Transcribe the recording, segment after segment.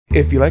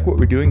If you like what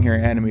we're doing here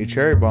at Anime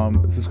Cherry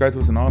Bomb, subscribe to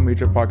us on all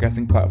major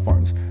podcasting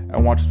platforms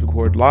and watch us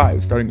record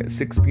live starting at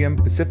 6 p.m.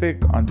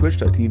 Pacific on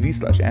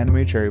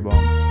twitch.tv/Anime Cherry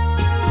Bomb.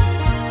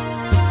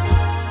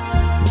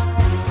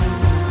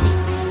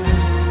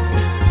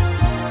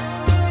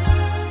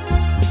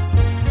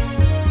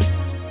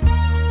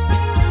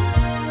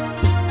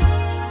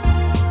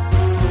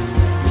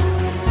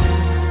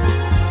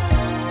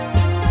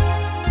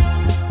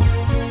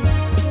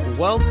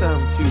 Welcome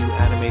to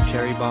Anime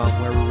Cherry Bomb,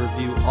 where we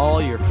review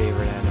all your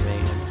favorite anime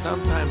and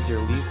sometimes your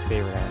least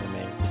favorite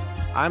anime.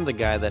 I'm the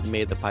guy that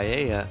made the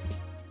paella,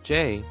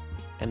 Jay,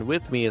 and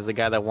with me is the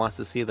guy that wants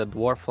to see the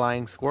dwarf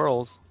flying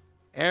squirrels,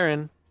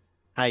 Aaron.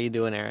 How you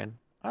doing, Aaron?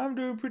 I'm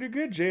doing pretty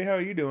good, Jay. How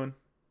are you doing?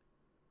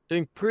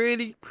 Doing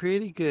pretty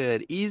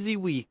good. Easy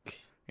week.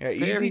 Yeah,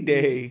 easy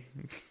day.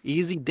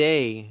 Easy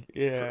day.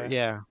 Yeah.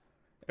 Yeah.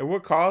 And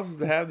what causes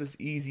to have this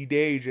easy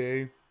day,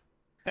 Jay?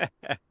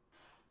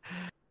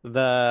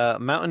 The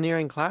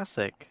Mountaineering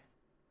Classic.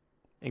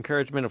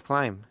 Encouragement of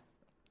Climb.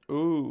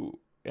 Ooh,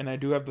 and I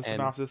do have the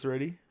synopsis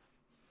ready.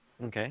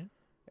 Okay.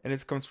 And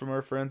this comes from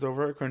our friends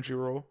over at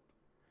Crunchyroll.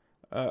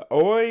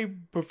 Oi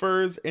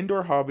prefers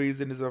indoor hobbies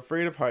and is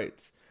afraid of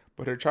heights,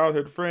 but her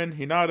childhood friend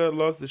Hinata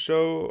loves to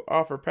show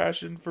off her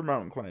passion for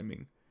mountain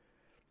climbing.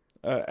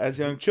 As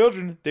young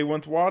children, they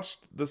once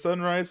watched the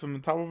sunrise from the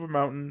top of a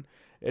mountain,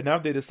 and now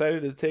they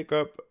decided to take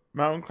up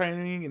mountain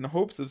climbing in the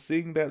hopes of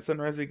seeing that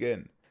sunrise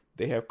again.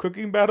 They have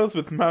cooking battles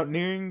with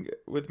mountaineering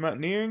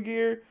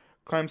gear,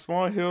 climb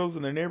small hills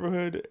in their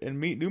neighborhood, and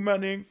meet new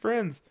mountaineering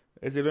friends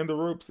as they learn the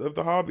ropes of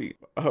the hobby.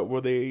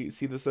 Will they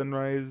see the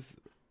sunrise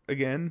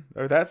again,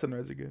 or that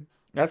sunrise again?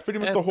 That's pretty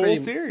much the whole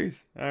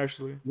series,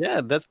 actually.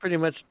 Yeah, that's pretty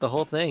much the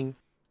whole thing.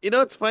 You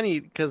know, it's funny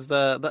because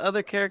the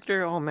other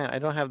character. Oh man, I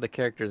don't have the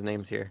characters'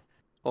 names here.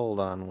 Hold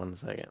on one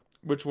second.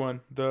 Which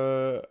one?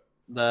 The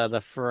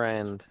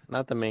friend,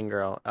 not the main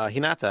girl.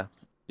 Hinata.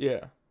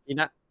 Yeah.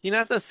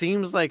 Hinata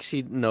seems like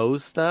she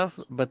knows stuff,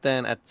 but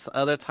then at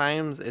other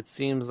times it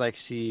seems like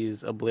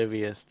she's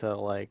oblivious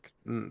to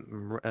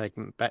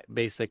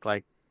basic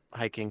like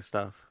hiking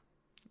stuff.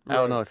 Right. I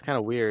don't know. It's kind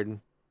of weird.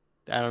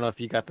 I don't know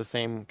if you got the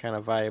same kind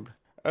of vibe.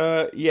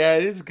 Yeah,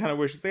 it is kind of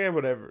weird. She's like,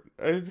 whatever.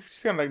 It's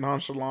just kind of like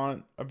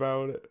nonchalant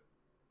about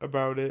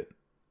it.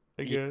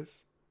 I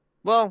guess.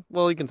 Well,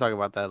 we can talk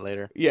about that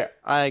later. Yeah.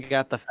 I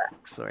got the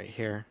facts right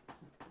here.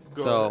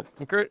 Go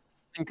ahead.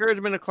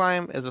 Encouragement of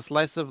Climb is a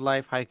slice of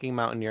life hiking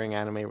mountaineering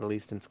anime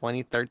released in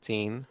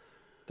 2013.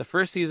 The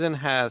first season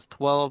has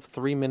 12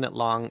 3-minute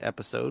long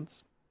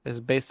episodes. It's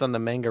based on the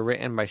manga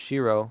written by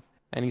Shiro,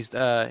 and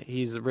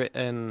he's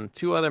written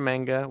 2 other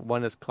manga.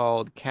 One is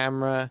called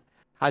Camera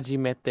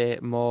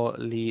Hajimete mo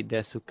Ri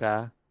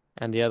Desuka,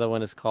 and the other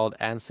one is called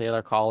Ann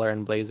Sailor Collar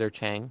and Blazer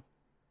Chang.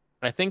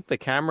 I think the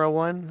camera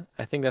one,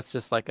 that's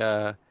just like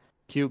a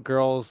cute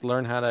girls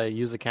learn how to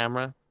use a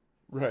camera.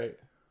 Right.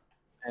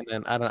 And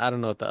then I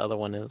don't know what the other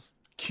one is.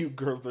 Cute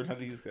girls learn how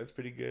to use. That's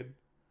pretty good.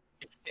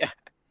 Yeah.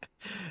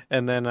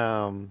 And then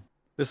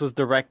this was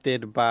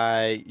directed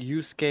by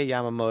Yusuke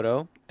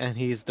Yamamoto, and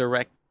he's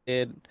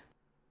directed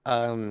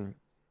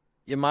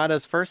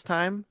Yamada's First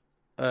Time,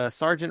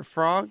 Sergeant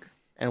Frog,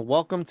 and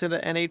Welcome to the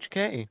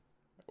NHK.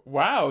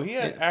 Wow, he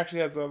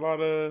actually has a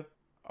lot of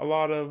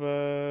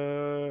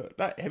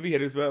not heavy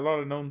hitters, but a lot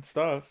of known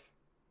stuff.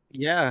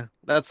 Yeah,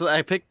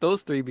 I picked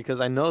those 3 because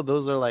I know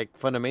those are like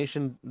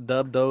Funimation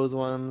dubbed those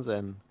ones,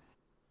 and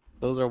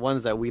those are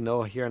ones that we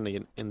know here in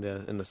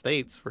the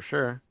States for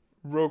sure.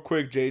 Real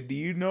quick, Jay, do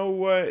you know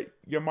what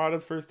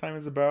Yamada's First Time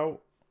is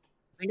about?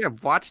 I think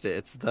I've watched it.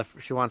 It's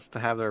she wants to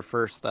have their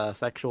first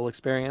sexual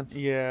experience.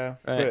 Yeah,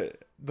 right.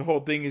 But the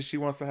whole thing is she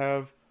wants to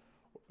have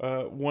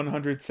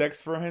 100 sex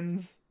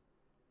friends.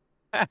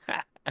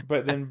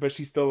 but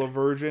she's still a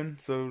virgin,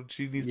 so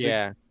she needs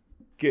to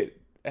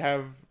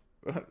have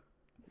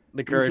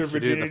the courage to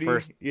do the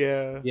first.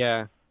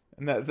 Yeah.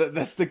 And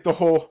that's like the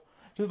whole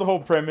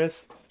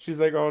premise. She's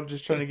like, oh,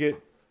 just trying to get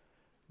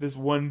this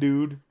one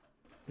dude.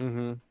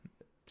 Mm-hmm.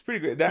 It's pretty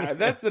good.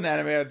 That's an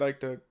anime I'd like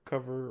to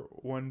cover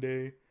one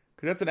day,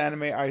 because that's an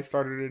anime I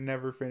started and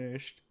never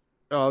finished.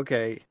 Oh,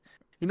 okay.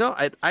 You know,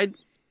 I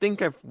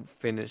think I've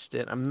finished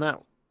it. I'm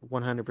not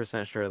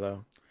 100% sure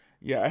though.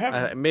 Yeah, I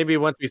have. Maybe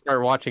once we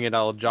start watching it,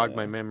 I'll jog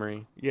my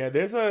memory. Yeah,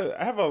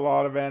 I have a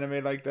lot of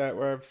anime like that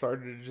where I've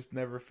started and just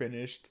never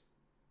finished.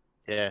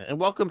 Yeah, and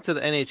Welcome to the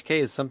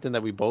NHK is something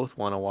that we both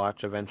want to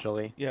watch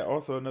eventually. Yeah,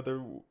 also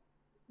another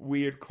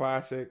weird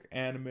classic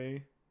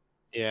anime.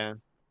 Yeah.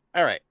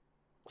 All right.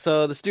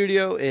 So the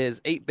studio is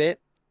 8-bit,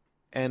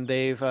 and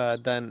they've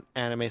done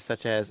anime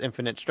such as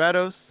Infinite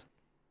Stratos,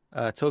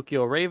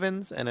 Tokyo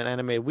Ravens, and an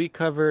anime we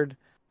covered,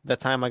 The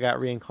Time I Got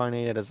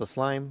Reincarnated as a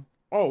Slime.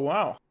 Oh,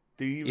 wow.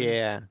 Do you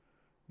even...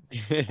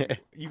 Yeah.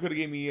 You could have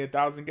gave me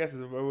 1,000 guesses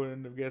if I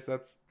wouldn't have guessed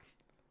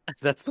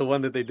that's the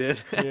one that they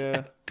did.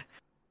 Yeah.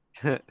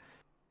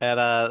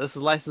 And this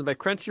is licensed by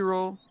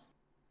Crunchyroll.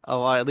 Oh,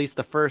 well, at least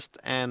the first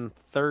and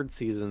third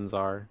seasons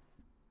are.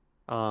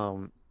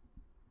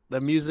 The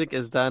music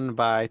is done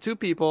by 2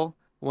 people.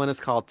 One is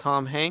called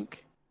Tom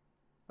Hack.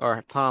 Oh,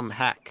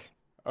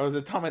 is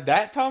it Tom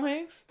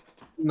Hanks?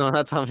 No,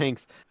 not Tom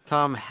Hanks.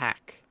 Tom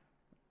Hack.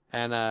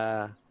 And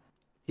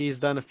he's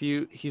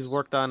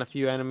worked on a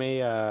few anime,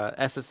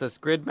 SSS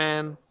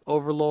Gridman,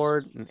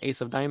 Overlord, and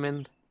Ace of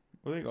Diamond.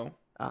 Well, there you go.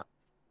 Uh,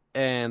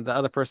 and the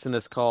other person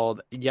is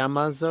called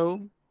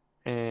Yamazo,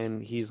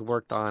 and he's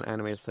worked on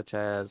anime such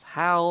as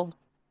Hal,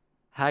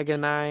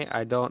 Haganai,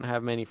 I Don't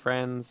Have Many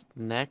Friends,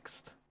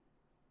 Next.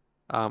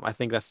 I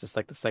think that's just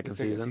like the The second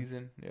second season.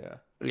 season, yeah.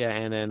 Yeah,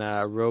 and then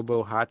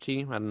Robo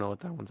Hachi. I don't know what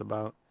that one's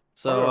about.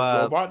 Or So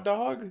a robot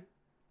dog.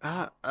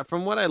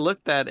 from what I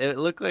looked at, it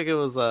looked like it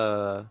was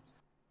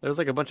there was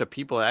like a bunch of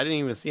people. I didn't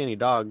even see any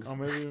Oh, dogs.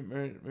 maybe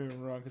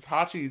I'm wrong. Because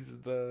Hachi's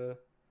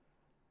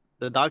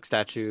The dog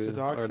the statue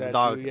dog or the statue.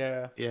 dog,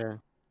 Yeah. yeah.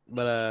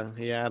 But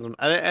yeah,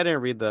 I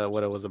didn't read the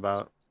what it was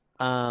about.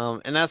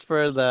 And as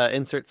for the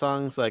insert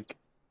songs, like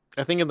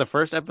I think in the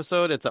first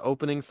episode it's an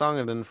opening song,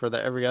 and then for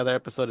the every other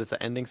episode it's an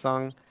ending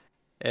song.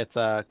 It's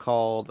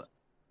called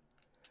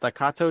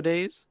Staccato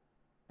Days,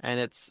 and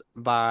it's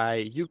by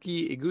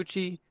Yuki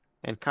Iguchi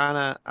and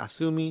Kana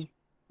Asumi.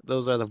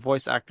 Those are the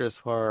voice actors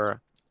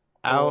for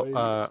Oi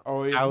and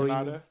Aoi.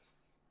 Hinata.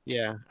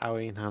 Yeah,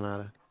 Aoi and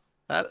Hanada.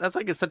 That's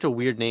like it's such a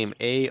weird name.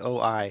 Aoi.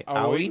 Oi.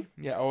 Aoi?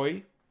 Yeah,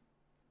 Oi.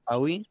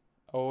 Aoi?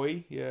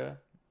 Oi, yeah.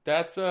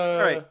 That's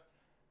All right.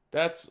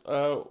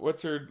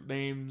 what's her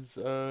name's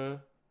yo,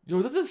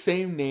 is that the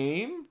same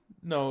name?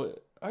 No,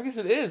 I guess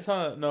it is,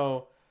 huh?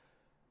 No.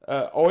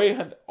 Oi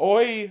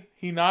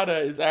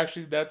Hinata is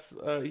actually that's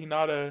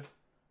Hinata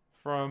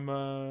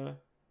from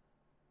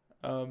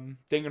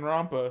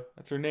Danganronpa.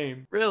 That's her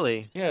name.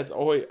 Really? Yeah, it's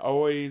Oi.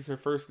 Oi is her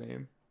first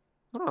name.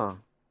 Huh.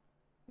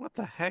 What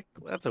the heck?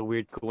 That's a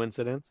weird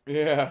coincidence.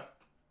 Yeah,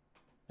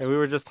 And we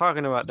were just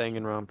talking about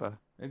Danganronpa.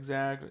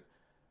 exactly.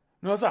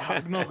 No,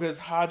 no, because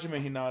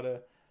Hajime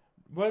Hinata.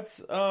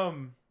 What's who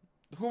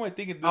am I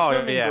thinking? The Oh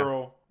swimming yeah,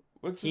 girl.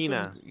 What's the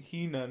Hina. swimming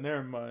Hina?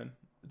 Never mind.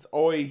 It's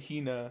Oi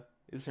Hina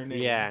is her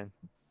name. Yeah,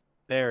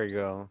 there we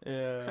go.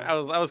 Yeah.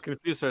 I was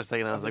confused for a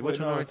second. I I was was like, like, which wait,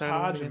 one no, are we it's talking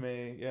about again?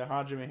 Hajime. Yeah,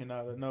 Hajime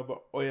Hinata. No,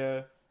 but oh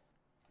yeah.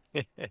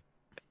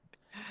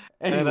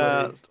 And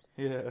Anyway,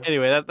 yeah.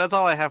 anyway, that's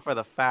all I have for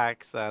the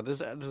facts.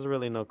 There's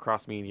really no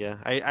cross media.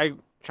 I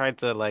tried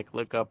to like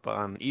look up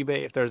on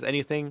eBay if there's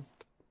anything.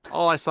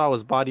 All I saw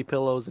was body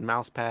pillows and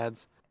mouse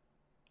pads.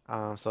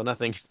 So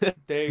nothing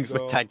There you go.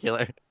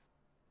 spectacular.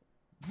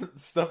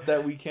 Stuff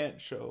that we can't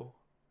show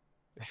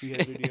if we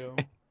had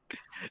video.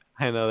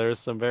 I know there's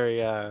some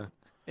very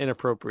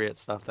inappropriate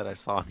stuff that I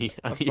saw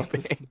I on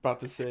was eBay. about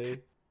to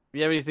say.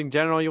 You have anything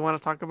general you want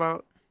to talk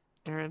about,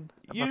 Aaron,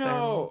 You about the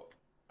anime?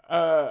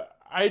 know,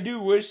 I do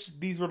wish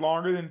these were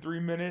longer than 3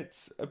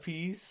 minutes a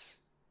piece.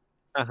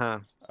 Uh-huh.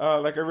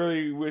 Like I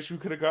really wish we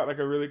could have got like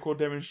a really cool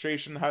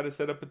demonstration how to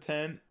set up a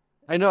tent.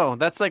 I know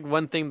that's like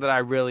one thing that I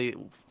really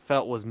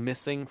felt was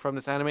missing from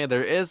this anime.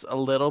 There is a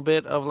little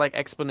bit of like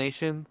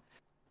explanation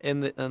in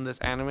this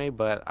anime,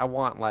 but I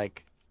want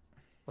like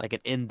an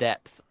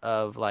in-depth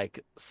of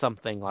like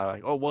something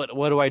like oh what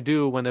do I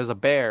do when there's a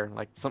bear?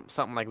 Like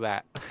something like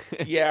that.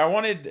 Yeah, I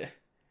wanted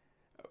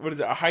what is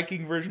it, a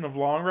hiking version of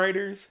Long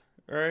Riders,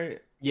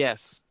 right?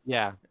 Yes.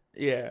 Yeah.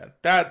 Yeah,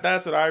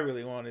 that's what I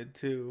really wanted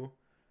too.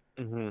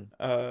 Hmm.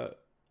 Uh,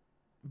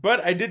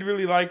 but I did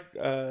really like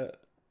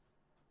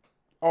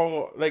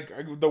all like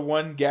the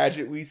one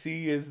gadget we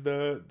see is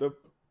the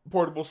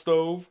portable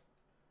stove,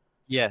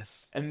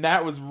 Yes. and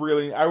that was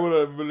really I would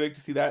have really liked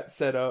to see that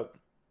set up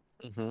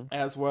Hmm.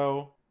 as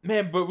well.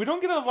 Man, but we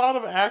don't get a lot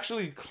of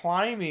actually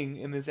climbing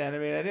in this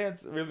anime. And I think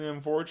that's really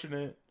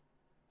unfortunate.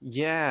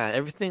 Yeah,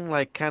 everything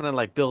like kind of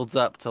like builds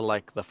up to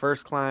like the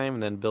first climb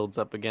and then builds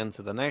up again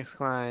to the next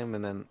climb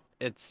and then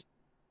it's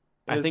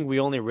I There's, think we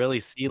only really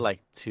see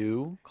like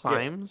two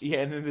yeah, climbs. yeah,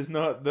 and then there's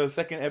no the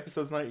second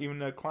episode's not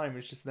even a climb.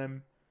 It's just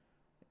them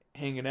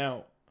hanging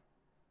out.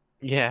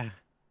 Yeah.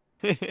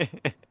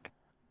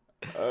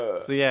 Uh,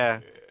 So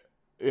yeah,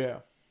 yeah.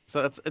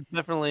 so it's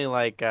definitely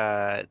like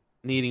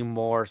needing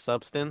more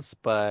substance,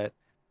 but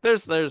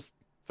there's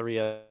three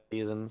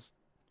seasons.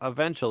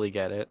 Eventually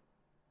get it.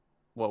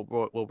 What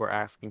we're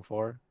asking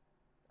for.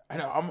 I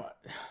know.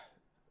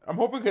 I'm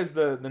hoping because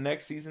the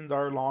next seasons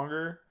are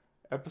longer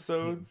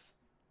episodes,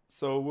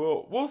 so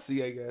we'll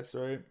see. I guess,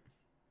 right?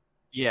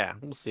 Yeah,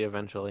 we'll see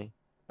eventually.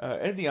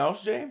 Anything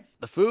else, Jay?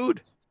 The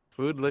food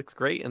looks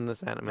great in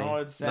this anime. Oh,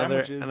 it's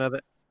sandwiches.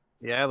 Another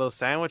yeah, those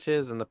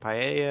sandwiches and the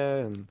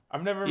paella and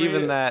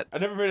even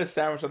I've never made a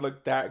sandwich that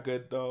looked that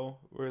good though.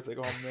 Where it's like,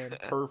 oh man,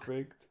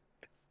 perfect.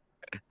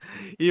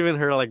 even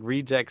her like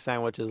reject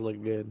sandwiches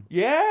look good.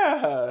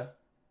 Yeah,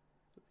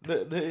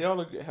 they all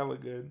look hella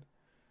good.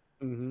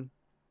 Hmm.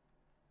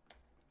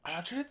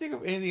 I'm trying to think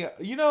of anything.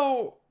 You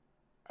know,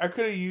 I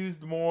could have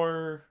used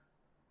more,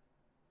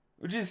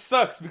 which just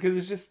sucks because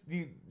it's just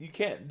you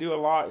can't do a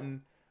lot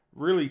in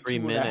really 3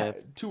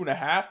 minutes.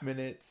 2.5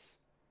 minutes.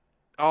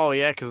 Oh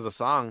yeah, because the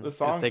song The is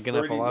song's taking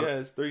up 30. a lot. Yeah,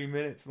 it's 30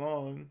 minutes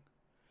long.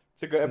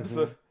 It's like an Hmm.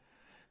 episode.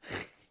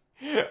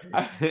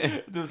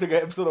 It was like an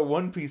episode of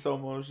One Piece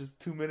almost, just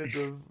 2 minutes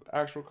of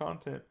actual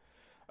content.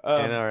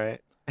 I Um, know,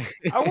 right?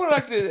 I would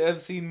like to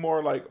have seen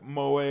more like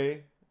Moe,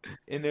 and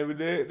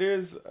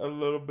there's a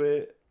little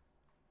bit.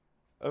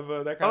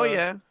 of that Oh kind of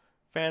yeah,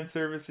 fan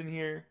service in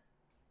here.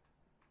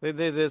 they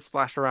did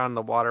splash around in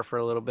the water for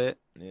a little bit.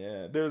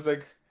 Yeah, there's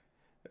like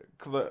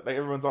like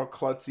everyone's all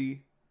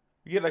klutzy.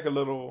 You get like a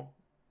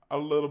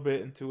little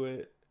bit into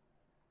it,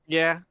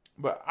 Yeah.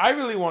 but I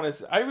really want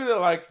to. I really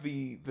like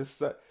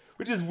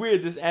which is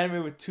weird. This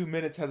anime with 2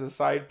 minutes has a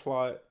side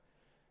plot,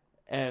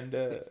 and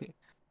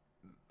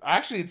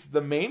actually, it's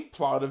the main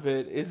plot of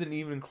it isn't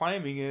even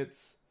climbing.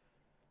 It's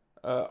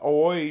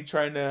Aoi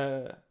trying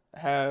to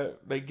have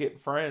like get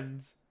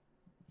friends,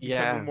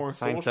 becoming Yeah, more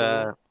trying social.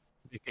 to,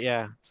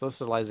 yeah,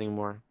 socializing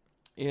more.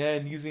 Yeah,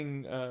 and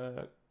using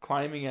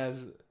climbing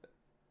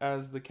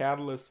as the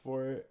catalyst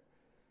for it.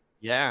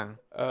 Yeah.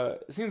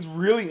 It seems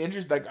really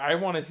interesting. Like I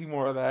want to see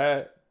more of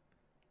that.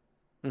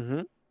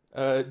 Mm-hmm.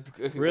 I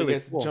Really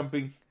guess cool.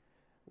 jumping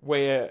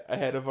way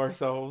ahead of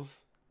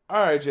ourselves.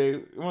 All right, Jay,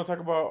 you want to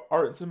talk about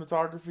art and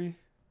cinematography?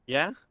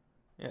 Yeah.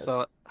 Yes.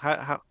 So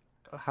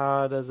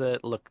how does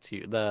it look to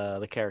you?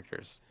 The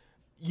characters.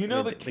 You I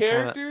know mean, the they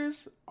kind of,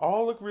 characters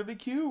all look really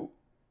cute.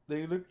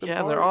 They look the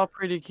yeah, they're all part.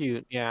 pretty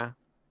cute. Yeah.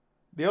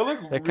 They all look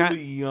They're kind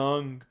really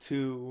young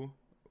too,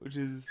 which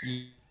is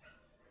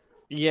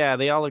Yeah,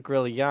 they all look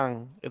really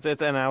young. It's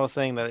and I was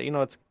saying that,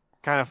 it's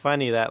kind of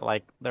funny that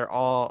like they're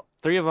all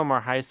three of them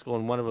are high school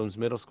and one of them's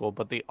middle school,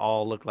 but they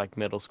all look like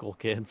middle school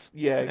kids.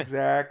 yeah,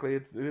 exactly.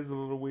 It is a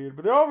little weird,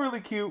 but they're all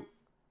really cute.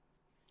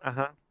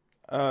 Uh-huh.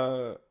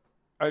 Uh,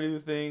 I do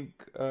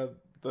think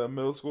the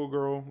middle school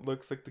girl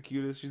looks like the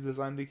cutest. She's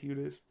designed the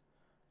cutest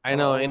I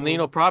out of know, all and of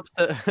them. props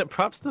to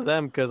props to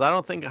them because I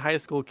don't think high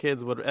school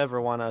kids would ever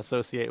want to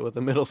associate with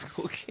a middle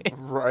school kid.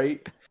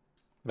 Right.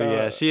 But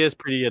yeah, Uh, she is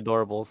pretty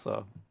adorable,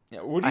 so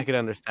yeah. I could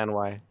understand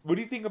why. What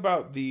do you think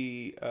about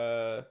the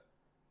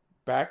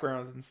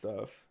backgrounds and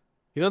stuff?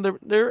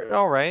 They're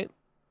all right.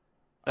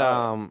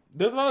 Uh, Um,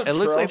 there's a lot of it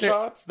looks trail like they're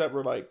shots that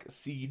were like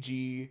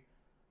CG.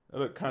 They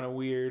look kind of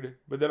weird,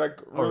 but they're like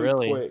oh really really?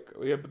 quick.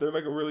 Yeah, but they're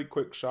like really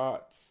quick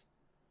shots.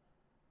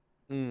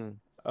 Mm.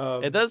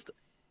 It Um, does.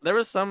 There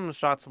was some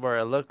shots where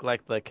it looked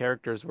like the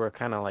characters were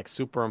kind of like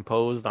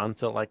superimposed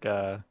onto like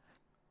a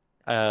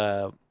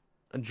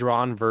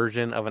drawn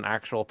version of an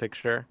actual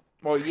picture.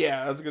 well,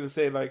 yeah, I was gonna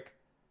say like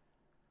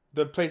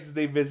the places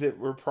they visit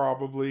were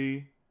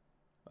probably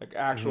like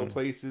actual Hmm.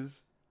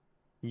 places.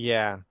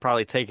 Yeah,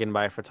 probably taken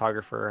by a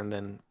photographer and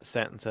then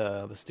sent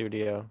to the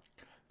studio,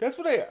 That's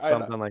what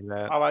something like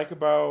that. I like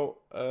about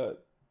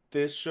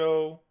this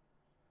show,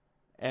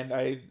 and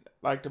I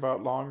liked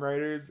about Long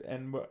Riders,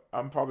 and what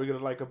I'm probably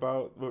gonna like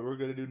about what we're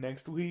gonna do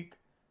next week.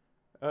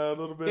 A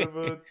little bit of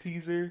a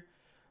teaser,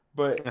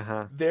 but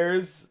Uh-huh.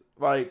 there's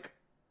like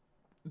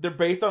they're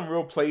based on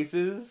real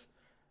places,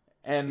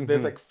 and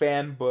there's Hmm. like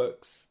fan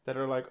books that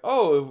are like,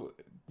 oh,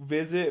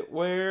 visit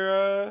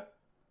where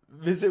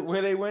visit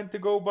where they went to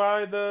go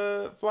buy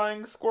the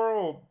flying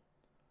squirrel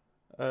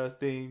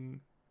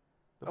thing,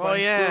 the Oh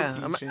flying squirrel yeah.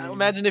 keychain.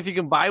 Imagine if you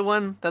can buy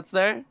one that's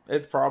there.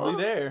 It's probably Oh,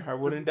 there. I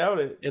wouldn't doubt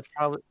it. it's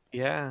probably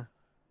yeah.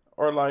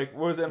 Or like,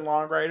 what was it in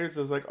Long Riders?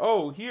 It was like,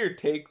 oh, here,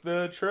 take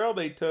the trail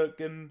they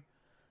took and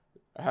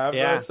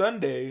have a Yeah.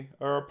 sundae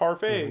or a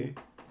Hmm. parfait.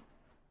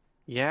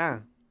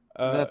 Yeah.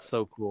 Uh, That's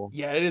so cool.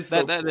 yeah, it is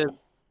so That is cool.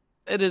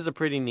 it is a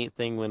pretty neat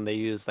thing when they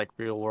use like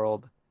real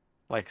world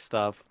like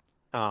stuff.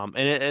 And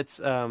it's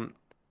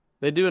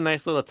they do a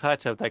nice little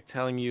touch of like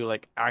telling you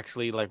like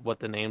actually like what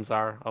the names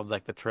are of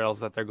like the trails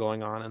that they're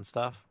going on and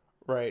stuff.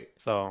 Right.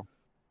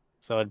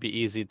 So it'd be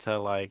easy to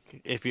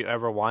like if you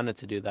ever wanted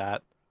to do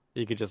that,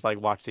 you could just like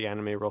watch the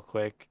anime real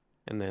quick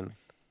and then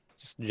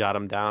just jot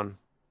them down.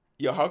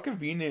 Yo, how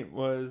convenient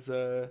was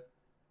the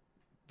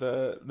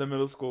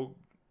middle school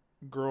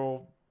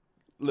girl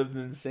lived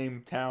in the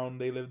same town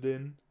they lived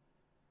in.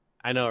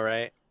 I know,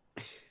 right?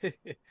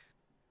 It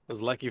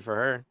was lucky for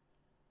her.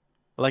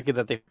 Lucky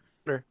that they found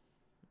her,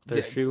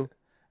 their Yeah, shoe.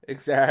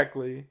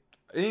 exactly.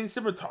 Any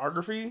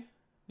cinematography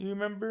you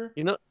remember?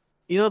 You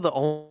know,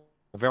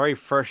 the very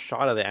first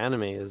shot of the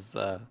anime is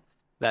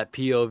that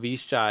POV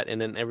shot, and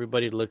then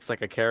everybody looks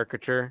like a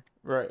caricature.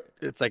 Right.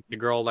 It's like the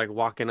girl like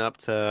walking up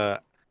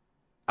to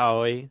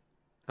Aoi,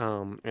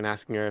 and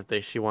asking her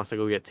if she wants to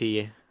go get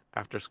tea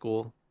after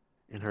school,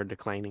 and her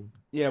declining.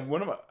 Yeah,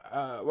 one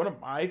of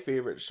my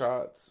favorite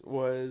shots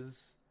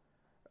was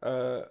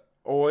uh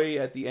Oi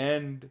at the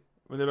end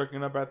when they're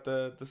looking up at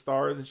the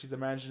stars and she's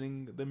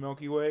imagining the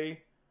Milky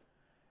Way.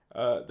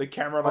 The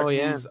camera Oh like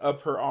yeah. moves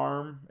up her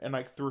arm and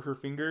like through her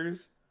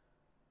fingers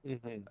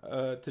Hmm.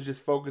 to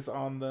just focus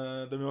on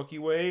the Milky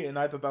Way, and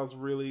I thought that was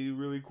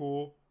really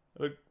cool.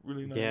 It looked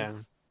really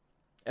Yeah. nice.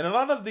 And a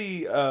lot of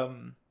the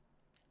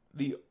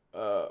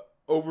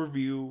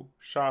overview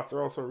shots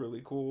are also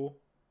really cool.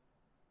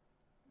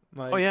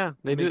 Oh Like yeah.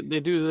 when They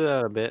do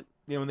that a bit.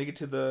 when they get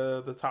to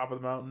the top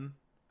of the mountain.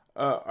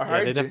 Yeah,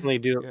 Alright, they definitely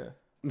do. yeah.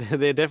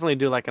 They definitely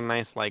do like a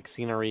nice like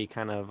scenery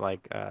kind of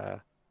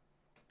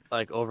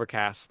like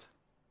overcast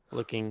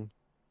looking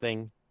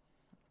thing.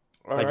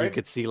 Like you Alright.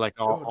 could see like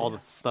Oh all the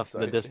damn. stuff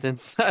in the Sorry.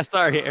 distance.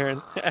 Sorry,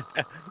 Aaron.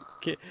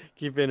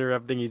 Keep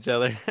interrupting each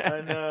other.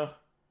 I know.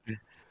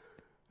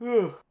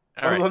 Whew.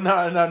 All right. Although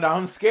now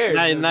I'm scared.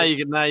 Now you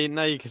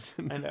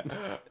can. I know.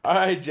 All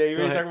right, Jay, you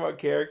Go ready to ahead. talk about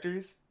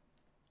characters?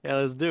 Yeah,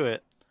 let's do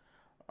it.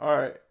 All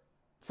right.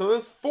 So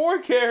there's 4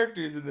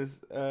 characters in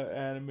this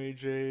anime,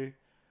 Jay.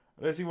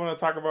 Unless you want to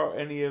talk about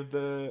any of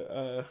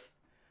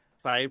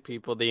Side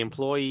people. The the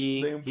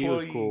employee. He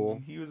was employee,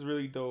 cool. he was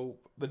really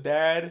dope. The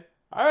dad,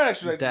 I would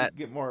actually like to That.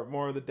 get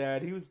more of the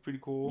dad. He was pretty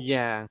cool.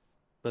 Yeah.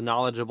 The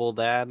knowledgeable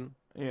dad.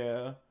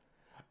 Yeah,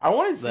 I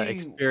want to The see.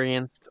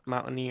 experienced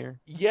mountaineer.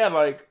 Yeah,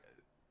 like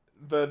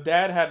the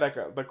dad had like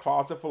the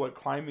closet full of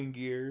climbing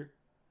gear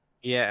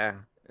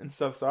Yeah. and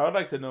stuff. So I would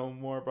like to know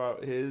more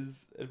about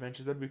his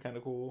adventures. That'd be kind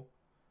of cool.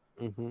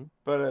 Hmm.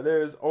 But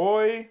there's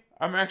Oi.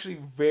 I'm actually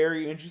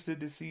very interested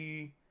to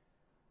see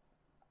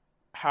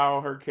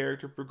how her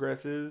character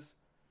progresses.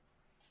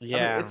 I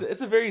mean, Yeah.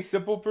 it's a very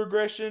simple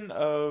progression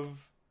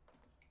of,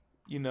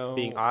 you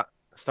Being know,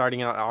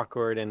 starting out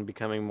awkward and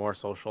becoming more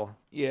social.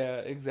 yeah,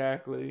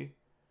 exactly.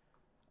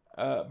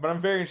 But I'm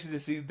very interested to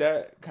see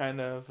that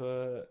kind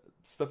of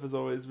stuff is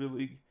always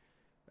really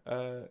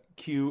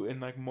cute in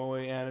like moe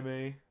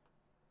anime.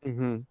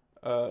 Hmm.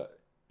 Uh,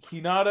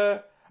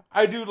 Hinata,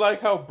 I do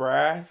like how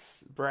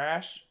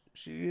brash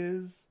she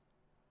is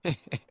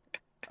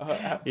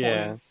at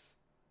Yeah. points.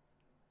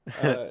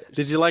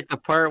 Did you like the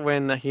part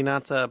when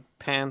Hinata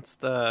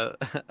pantsed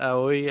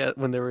Aoi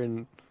when they were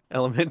in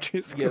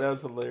elementary Yeah, school? that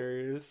was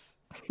hilarious.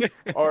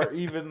 Or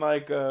even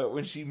like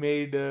when she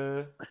made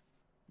the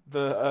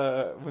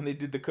when they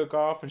did the cook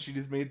off and she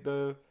just made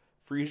the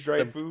freeze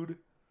dried The food.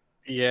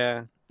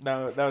 yeah,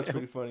 That was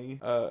pretty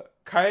funny.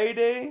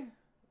 Kaede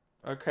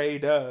or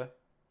Kaeda,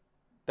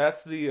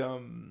 that's the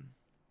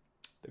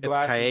it's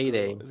glasses girl.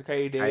 Kaede. Is it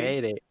Kaede?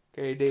 Kaede.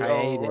 Kaede.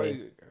 Oh,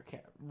 Kaede. I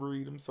can't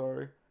read. I'm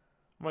sorry.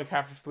 I'm like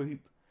half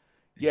asleep.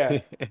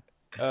 Yeah.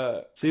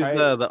 She's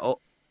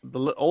Kaede.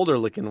 older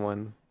looking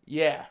one.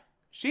 Yeah,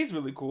 she's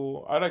really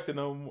cool. I'd like to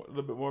know a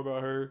little bit more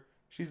about her.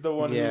 She's the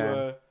one who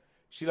Yeah.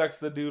 she likes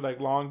to do like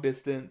long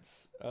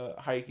distance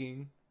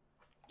hiking.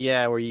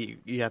 Yeah, where you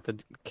have to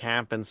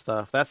camp and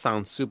stuff. That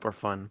sounds super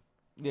fun.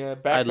 Yeah,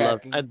 I'd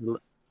love backpacking.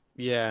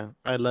 yeah,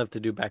 I'd love to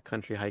do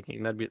backcountry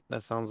hiking.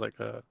 That sounds like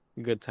a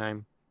good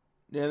time.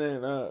 And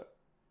then uh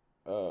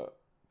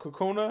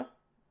Kokona,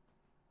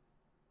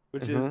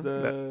 which is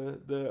That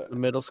the the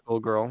middle school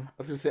girl. I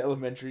was gonna say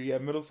elementary, yeah,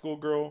 middle school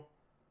girl.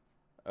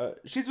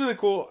 She's really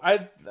cool.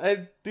 I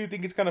do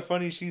think it's kind of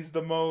funny. She's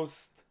the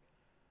most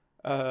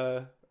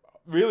uh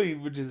really,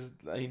 which is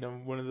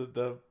one of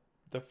the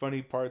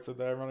funny parts of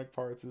the ironic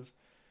parts is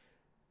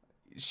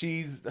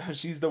she's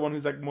the one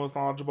who's like most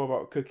knowledgeable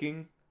about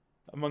cooking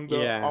among the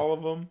Yeah. all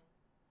of them.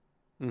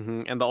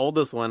 And the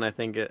oldest one, I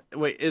think.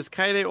 Wait, is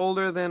Kaede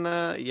older than?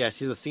 Yeah,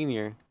 she's a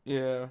senior.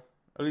 Yeah,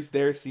 at least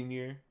they're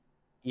senior.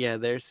 Yeah,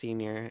 they're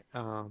senior.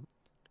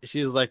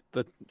 She's like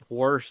the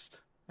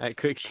worst at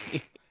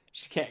cooking.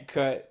 She can't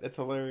cut. That's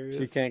She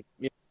hilarious. can't,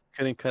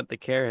 couldn't cut the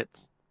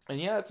carrots. And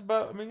yeah, that's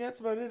about. I mean, that's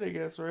about it, I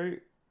guess,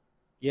 right?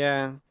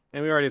 Yeah,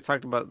 and we already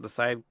talked about the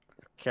side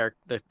character,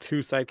 the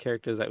 2 side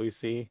characters that we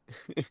see.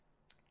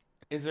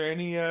 Is there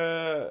any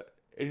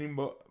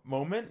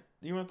moment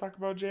you want to talk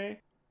about,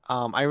 Jay?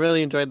 I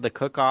really enjoyed the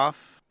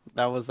cook-off.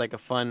 That was like a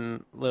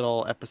fun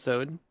little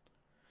episode.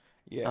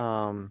 Yeah,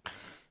 Um,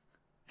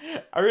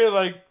 I really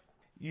like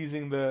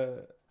using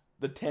the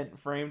tent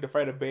frame to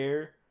fight a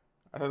bear.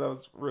 I thought that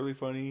was really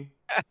funny,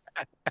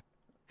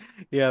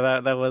 yeah,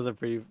 that was a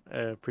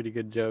pretty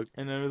good joke.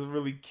 and it was a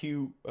really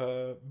cute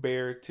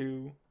bear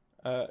too.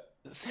 Uh,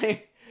 same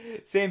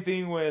same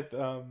thing with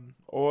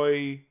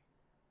Oi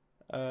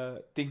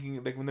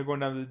thinking like when they're going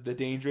down the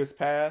dangerous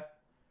path,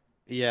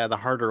 Yeah, the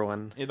harder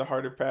one. the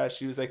harder path.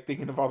 She was like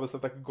thinking of all the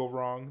stuff that could go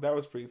wrong. That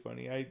was pretty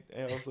funny. I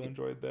also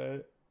enjoyed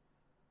that.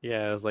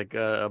 Yeah, it was like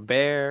a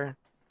bear,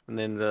 and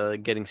then the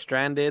getting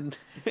stranded.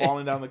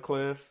 Falling down the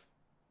cliff.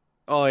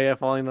 Oh yeah,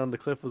 falling on the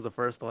cliff was the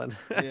first one.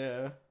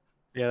 Yeah.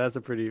 Yeah, that's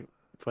a pretty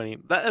funny.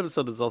 That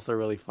episode was also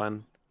really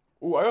fun.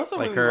 Ooh, I also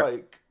Like really her.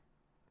 like,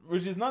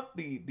 which is not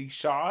the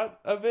shot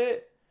of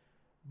it,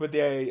 but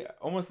the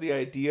almost the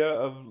idea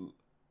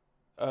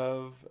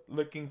of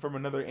looking from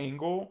another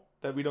angle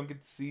that we don't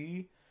get to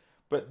see,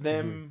 but Mhm.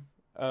 them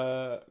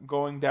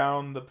going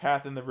down the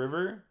path in the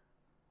river.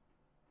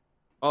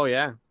 Oh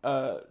yeah,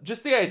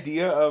 Just the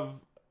idea of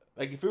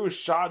like if it was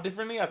shot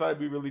differently, I thought it'd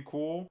be really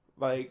cool.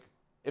 Like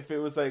if it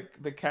was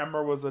like the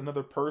camera was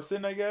another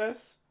person, I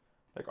guess,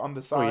 like on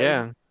the oh side.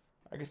 yeah,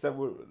 I guess that'd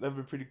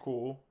be pretty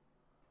cool.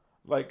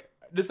 Like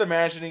just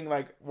imagining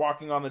like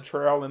walking on a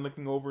trail and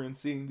looking over and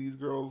seeing these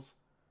girls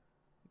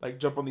like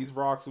jump on these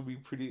rocks would be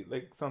pretty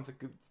like sounds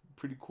like it's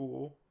pretty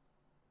cool.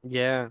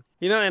 yeah.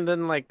 And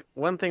then like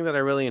one thing that I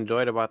really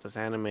enjoyed about this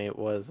anime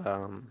was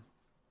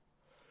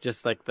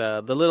just like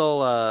the little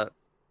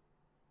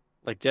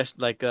like just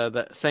like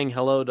the saying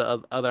hello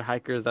to other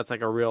hikers. That's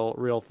like a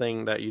real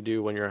thing that you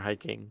do when you're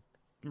hiking.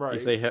 Right.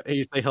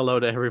 You say hello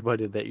to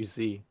everybody that you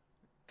see.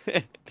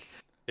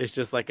 It's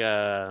just like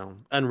a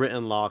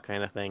unwritten law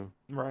kind of thing.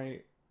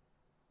 Right.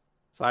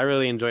 So I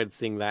really enjoyed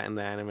seeing that in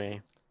the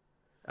anime.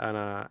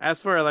 And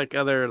as for like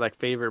other like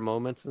favorite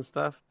moments and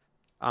stuff,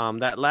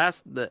 that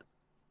last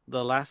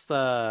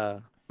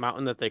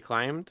mountain that they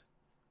climbed,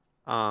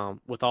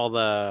 with all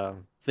the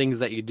things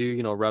that you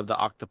do, rub the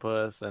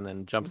octopus and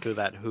then jump through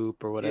that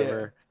hoop or Yeah.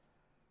 whatever.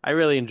 I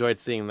really enjoyed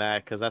seeing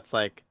that because that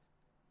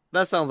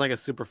sounds like a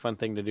super fun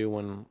thing to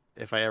do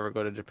if I ever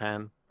go to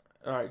Japan.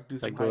 All right, do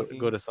some Like go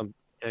hiking. to some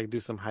like do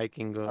some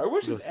hiking, I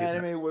wish go this see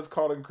that. anime was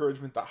called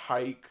Encouragement to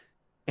Hike,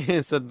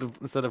 Instead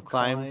of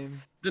climb.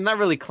 climb. They're not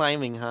really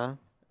climbing, huh?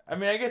 I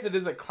mean, I guess it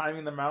is like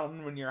climbing the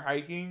mountain when you're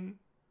hiking,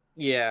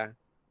 Yeah.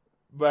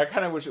 but I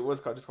kind of wish it was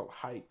called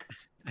Hike.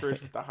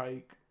 Encouragement to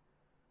Hike.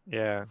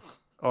 Yeah.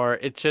 Or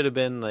it should have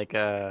been like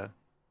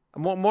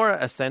more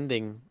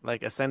ascending.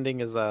 Like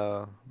ascending is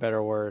a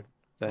better word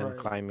than Right.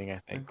 climbing, I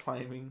And think.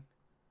 climbing.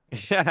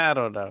 Yeah, I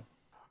don't know.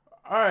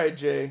 All right,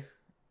 Jay.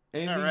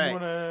 All Anything you right.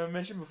 want to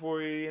mention before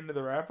we end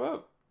the wrap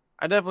up?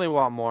 I definitely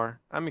want more.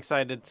 I'm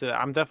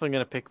definitely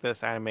gonna pick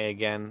this anime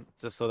again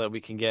just so that we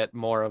can get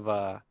more of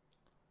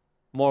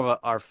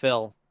our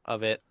fill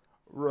of it,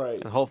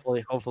 Right. and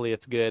hopefully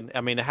it's good.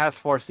 I mean, it has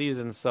 4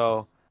 seasons,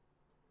 so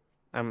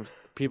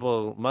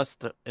people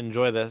must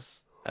enjoy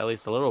this at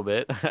least a little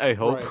bit. I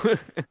hope. Right.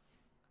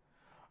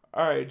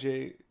 All right,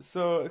 Jay.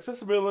 So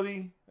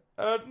accessibility,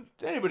 uh,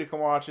 anybody can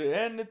watch it,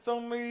 and it's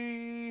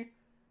only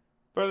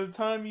by the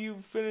time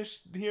you finish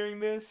hearing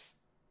this,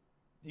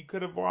 you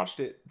could have watched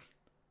it.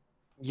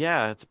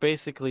 Yeah, it's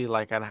basically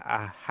like a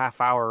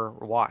half-hour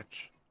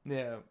watch,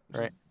 Yeah,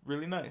 which is right?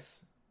 really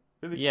nice,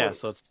 really Yeah, quick.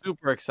 so it's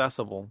super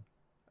accessible.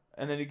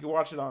 And then you can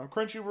watch it on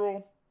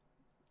Crunchyroll.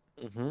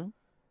 Mm-hmm.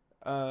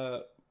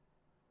 Uh,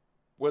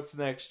 what's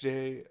next,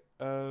 Jay?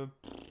 Uh,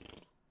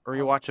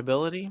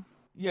 Rewatchability.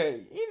 yeah,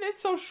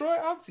 it's so short.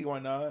 I'd see why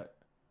not.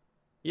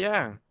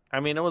 Yeah, I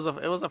mean it was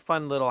a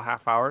fun little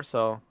half hour,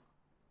 so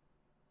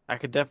I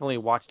could definitely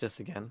watch this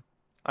again.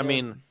 I Yeah,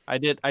 mean, I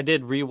did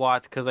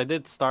rewatch because I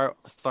did start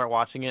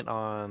watching it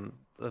on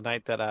the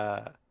night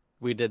that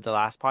we did the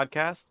last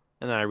podcast,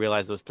 and then I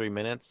realized it was 3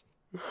 minutes.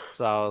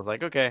 So I was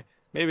like, okay,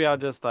 maybe I'll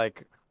just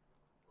like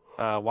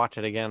watch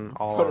it again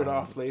all put it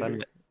off on later.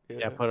 Sunday. Yeah,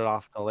 Yeah, put it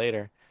off till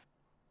later.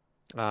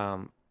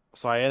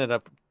 So I ended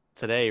up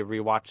today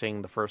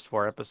rewatching the first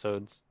 4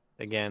 episodes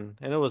again,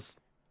 and it was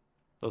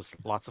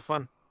lots of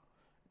fun.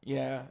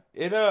 yeah.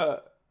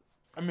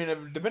 I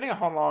mean, depending on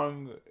how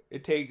long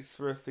it takes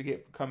for us to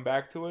come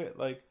back to it,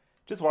 like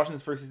just watching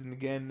this first season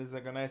again is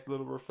like a nice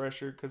little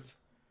refresher because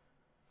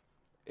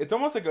it's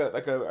almost like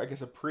a I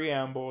guess a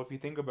preamble if you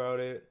think about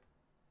it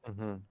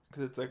Hmm.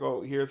 because it's like,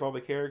 oh, here's all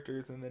the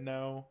characters, and then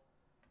now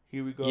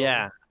here we go,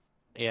 Yeah,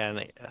 yeah, and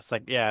it's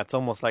like it's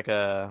almost like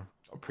a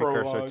a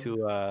precursor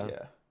prologue.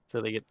 Yeah.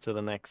 to they get to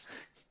the next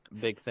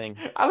big thing.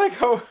 I like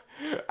how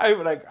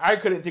I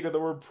couldn't think of the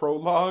word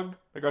prologue.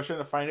 Like I was trying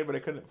to find it, but I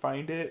couldn't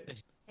find it.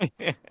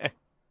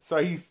 So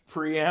I used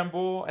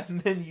preamble,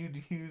 and then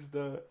you'd use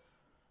the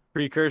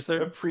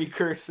Precursor.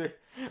 precursor,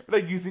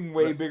 like using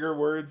way bigger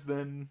words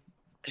than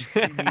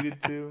you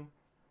needed to.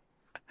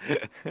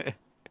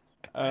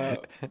 Uh,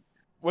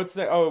 what's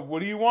that? Oh, what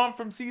do you want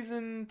from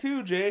season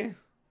two, Jay?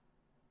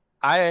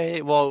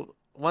 Well,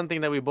 one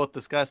thing that we both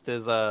discussed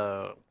is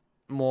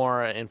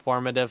more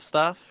informative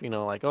stuff,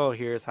 like, oh,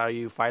 here's how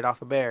you fight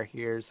off a bear,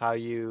 here's how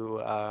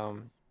you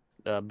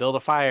build a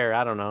fire,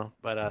 I don't know,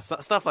 but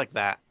stuff like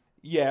that.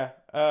 Yeah.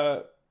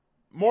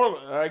 More.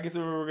 I guess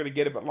if we were gonna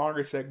get it, but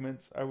longer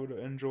segments, I would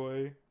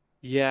enjoy.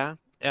 Yeah,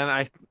 and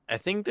I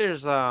think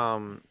there's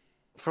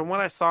from what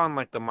I saw on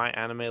like the My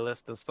Anime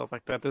list and stuff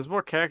like that, there's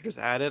more characters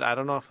added. I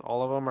don't know if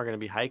all of them are going to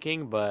be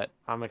hiking, but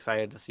I'm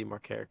excited to see more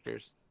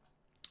characters.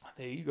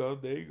 There you go.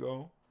 There you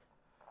go.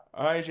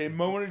 All right, Jay.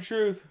 Moment of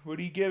truth. What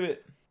do you give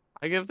it?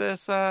 I give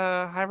this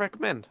I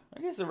recommend.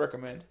 I guess I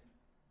recommend.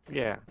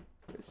 Yeah.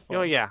 It's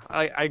fun. Yeah,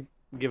 I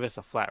give this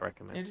a flat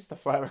Yeah, recommend. just a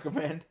flat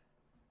recommend.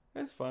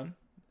 It's fun.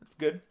 It's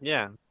good.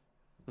 Yeah.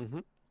 Mm-hmm.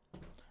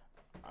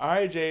 All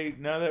right, Jay.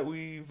 Now that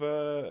we've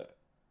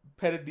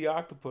petted the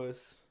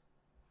octopus,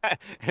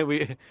 and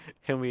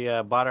we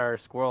bought our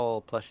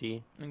squirrel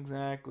plushie.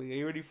 exactly. Are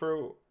you ready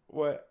for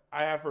what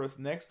I have for us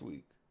next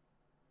week?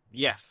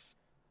 Yes.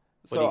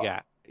 What do you So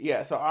got?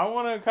 yeah, so I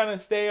want to kind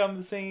of stay on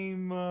the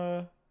same.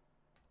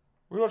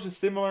 We watch a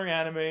similar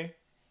anime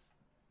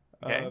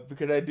Okay.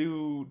 because I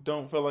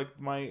don't feel like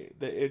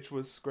the itch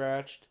was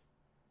scratched,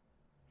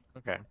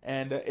 Okay.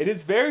 and it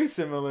is very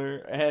similar.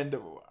 And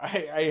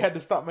I had to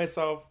stop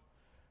myself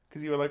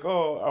because you were like,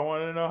 "Oh, I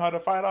want to know how to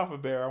fight off a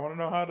bear. I want to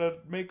know how to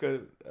make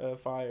a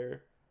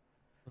fire."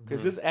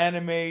 Because Hmm. this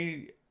anime,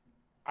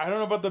 I don't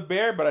know about the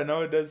bear, but I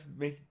know it does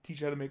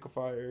teach you how to make a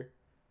fire.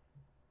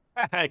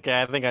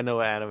 Okay, I think I know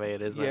what anime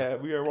it is then. Yeah,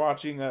 we are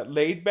watching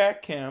Laid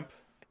Back Camp.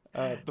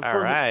 All The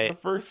right.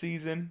 first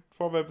season,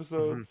 12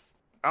 Mhm. episodes.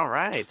 All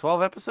right.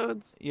 12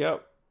 episodes?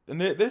 Yep,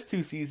 and there's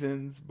 2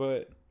 seasons,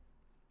 but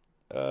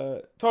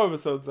 12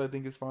 episodes I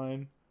think is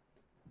fine.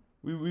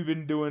 We've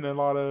been doing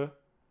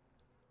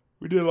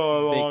we did a lot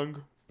of Big.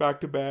 long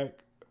back to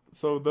back.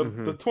 So the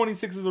Hmm.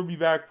 26s will be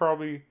back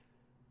probably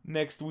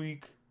next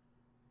week,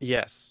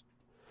 Yes.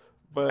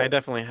 I but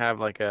definitely have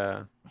like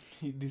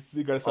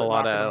you gotta a start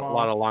lot knocking them of a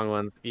lot off. of long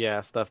ones.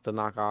 Yeah, stuff to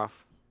knock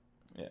off.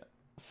 Yeah.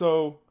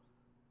 So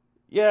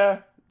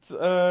Yeah, it's,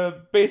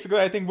 basically,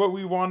 I think what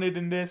we wanted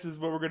in this is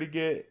what we're gonna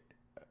get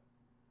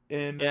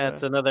in Yeah,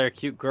 it's another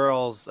cute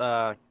girls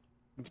camping.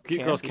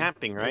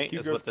 camping, Yeah, right?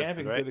 cute Is girls what this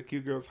camping is, instead right? of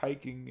cute girls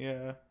hiking.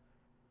 Yeah.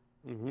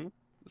 Mm-hmm.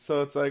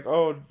 So it's like,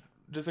 oh,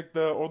 just like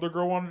the older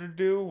girl wanted to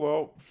do.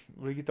 Well,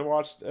 we get to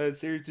watch a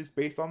series just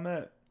based on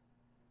that.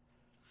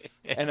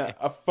 And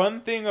a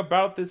fun thing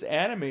about this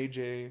anime,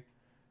 Jay,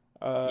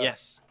 uh,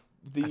 Yes,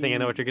 I think I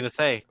know what the you're gonna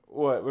say.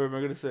 what am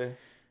I gonna say?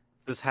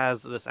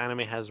 This anime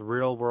has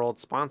real world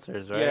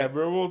sponsors, Yeah, right?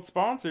 real world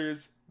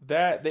sponsors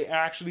that they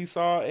actually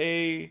saw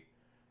a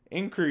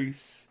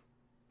increase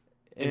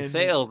In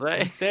sales,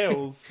 in right?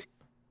 sales.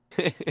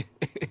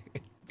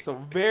 So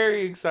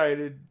very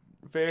excited,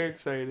 very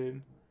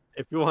excited.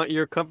 If you want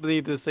your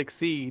company to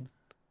succeed,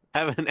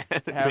 have an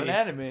Have an anime.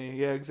 anime,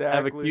 yeah,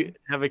 exactly,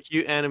 Have a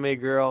cute anime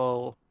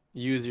girl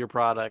use your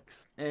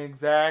products.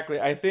 exactly.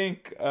 I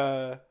think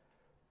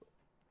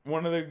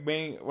one of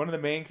the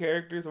main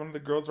characters, one of the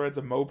girls rides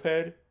a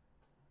moped,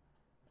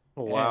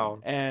 Oh,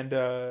 and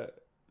wow.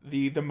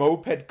 the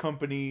moped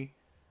company,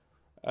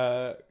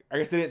 I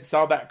guess they didn't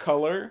sell that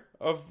color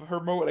of her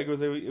moped, like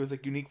it was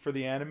like unique for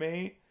the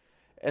anime,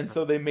 and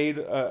so they made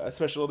a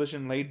special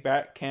edition laid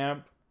back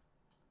camp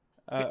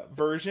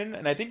version,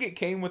 and I think it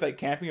came with like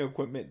camping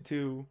equipment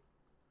too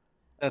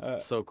That's uh,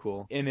 so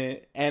cool. in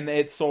it, and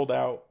it sold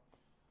out.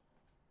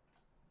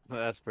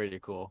 That's pretty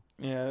cool.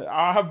 Yeah,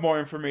 I'll have more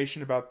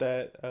information about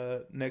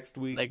that next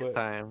week, Next but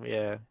time,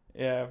 yeah.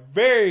 yeah,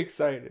 very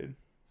excited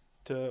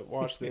to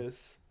watch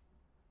this.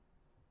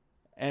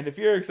 And if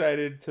you're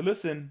excited to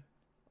listen,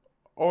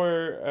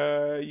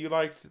 or you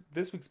liked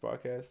this week's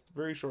podcast,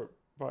 very short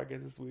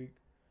podcast this week,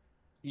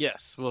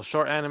 Yes, well,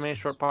 short anime,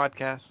 short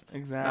podcast.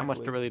 Not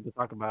much to exactly. really to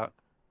talk about.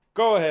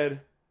 Go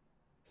ahead,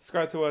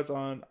 subscribe to us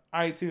on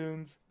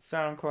iTunes,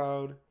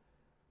 SoundCloud,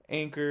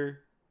 Anchor.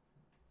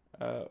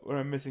 What am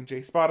I missing?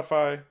 Jay,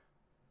 Spotify.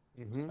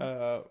 Hmm.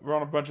 We're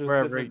on a bunch of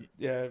Wherever, different.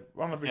 Yeah,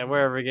 we're on a bunch yeah, of.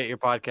 wherever you get your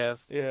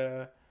podcast.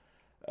 Yeah.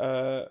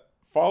 Uh,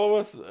 Follow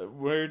us.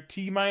 We're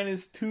T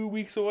minus 2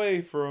 weeks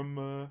away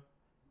from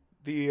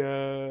the.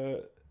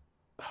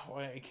 Oh,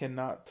 I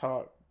cannot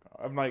talk.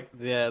 I'm like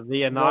The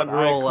one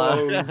eye inaugural,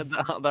 closed.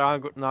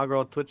 the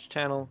inaugural Twitch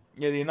channel.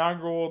 Yeah, the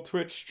inaugural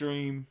Twitch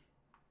stream,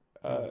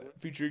 Mhm.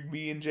 featuring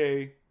me and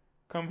Jay.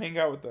 Come hang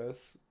out with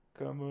us.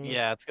 Come,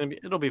 Yeah,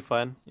 it'll be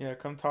fun. yeah,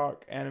 come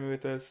talk anime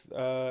with us.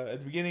 At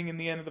the beginning and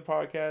the end of the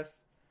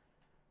podcast,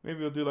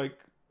 maybe we'll do like,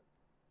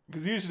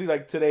 because usually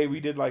like today we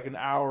did like an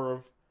hour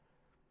of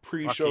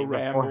pre-show Talking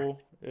before.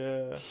 ramble.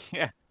 Yeah.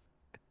 Yeah.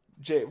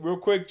 Jay, real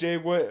quick, Jay,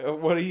 what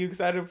are you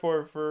excited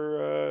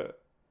for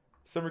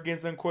Summer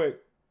Games Done Quick?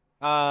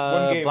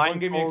 One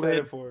game you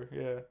excited Blindfolded, for?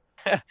 Yeah,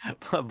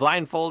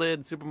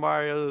 blindfolded, Super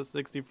Mario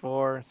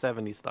 64,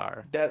 70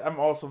 star. that I'm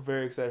also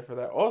very excited for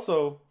that.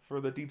 Also for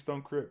the Deep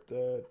Stone Crypt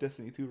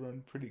Destiny 2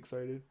 run, pretty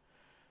excited.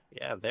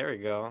 Yeah, there we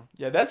go.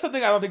 Yeah, that's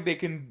something I don't think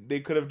they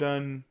could have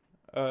done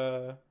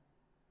uh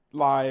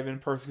live in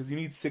person because you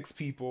need 6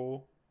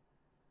 people.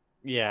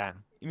 Yeah,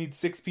 You need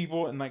 6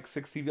 people and like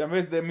 60. I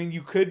mean,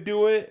 you could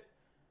do it,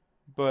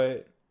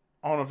 but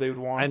I don't know if they would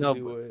I want to know.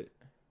 do it.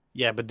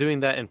 Yeah, but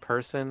doing that in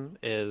person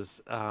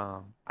is,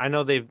 I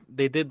know they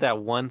did that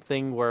one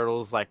thing where it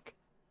was like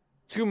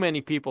too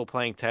many people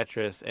playing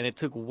Tetris, and it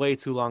took way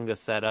too long to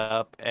set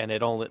up, and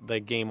the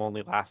game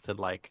only lasted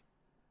like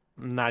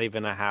not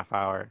even a half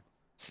hour.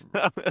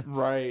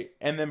 Right.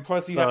 And then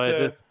plus So it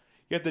just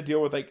you have to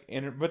deal with like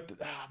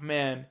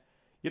man,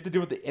 you have to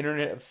deal with the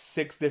internet of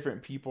 6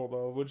 different people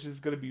though, which is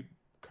gonna be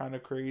kind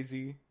of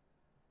crazy.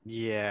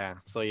 yeah.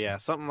 So yeah,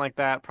 something like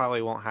that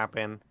probably won't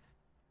happen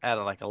at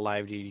like a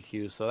live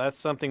GDQ. So that's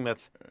something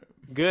that's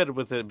good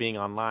with it being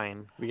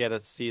online. We get to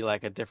see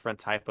like a different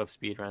type of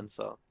speedrun.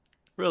 So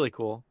really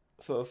cool.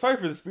 So sorry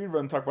for the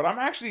speedrun talk, but I'm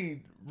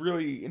actually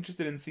really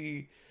interested in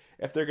see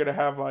if they're gonna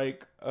have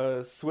like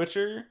a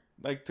switcher,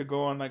 like to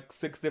go on like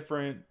 6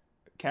 different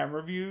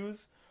camera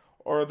views,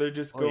 or they're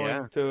just Oh going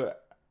yeah. to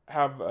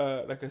have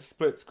like a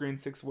split screen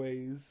 6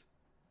 ways.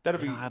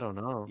 That'll Yeah, be I don't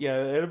know.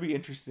 yeah, it'll be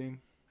interesting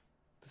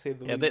to say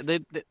the Yeah, least.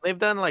 they've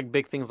done like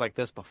big things like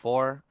this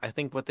before. I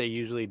think what they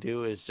usually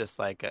do is just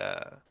like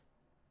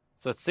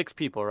so it's 6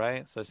 people,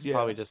 right? So it's Yeah,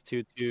 probably just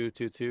two, two,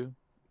 two, two.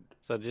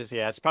 So just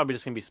yeah, it's probably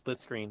just gonna be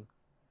split screen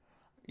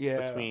yeah,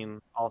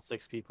 between all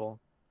 6 people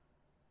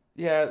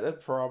yeah.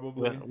 That's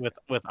probably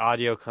with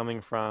audio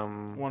coming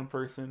from one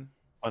person.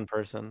 one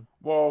person.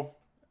 Well,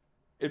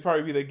 it'd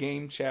probably be the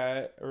game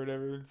chat or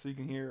whatever, so you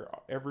can hear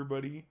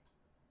everybody.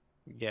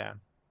 Yeah.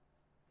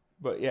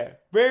 But yeah,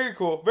 very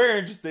cool, very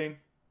interesting.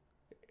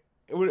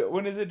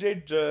 When is it, Jay?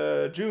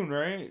 June,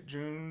 right?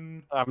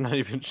 June I'm not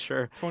even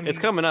sure. twenty It's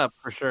coming up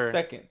for sure.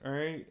 second,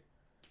 right?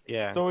 It's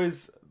Yeah.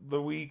 always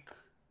the week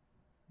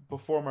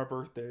before my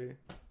birthday.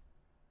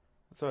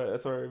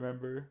 That's what I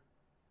remember.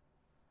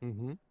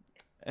 Hmm.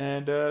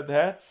 And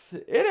that's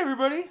it,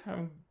 everybody.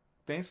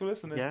 Thanks for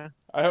listening. Yeah.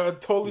 I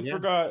totally Yeah.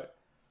 forgot.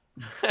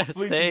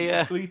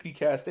 Stay Sleepy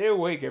cat. Stay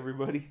awake,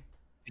 everybody.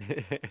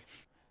 Stay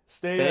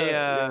stay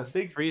yeah,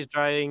 freeze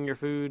drying your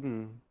food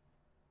and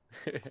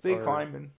stay or climbing.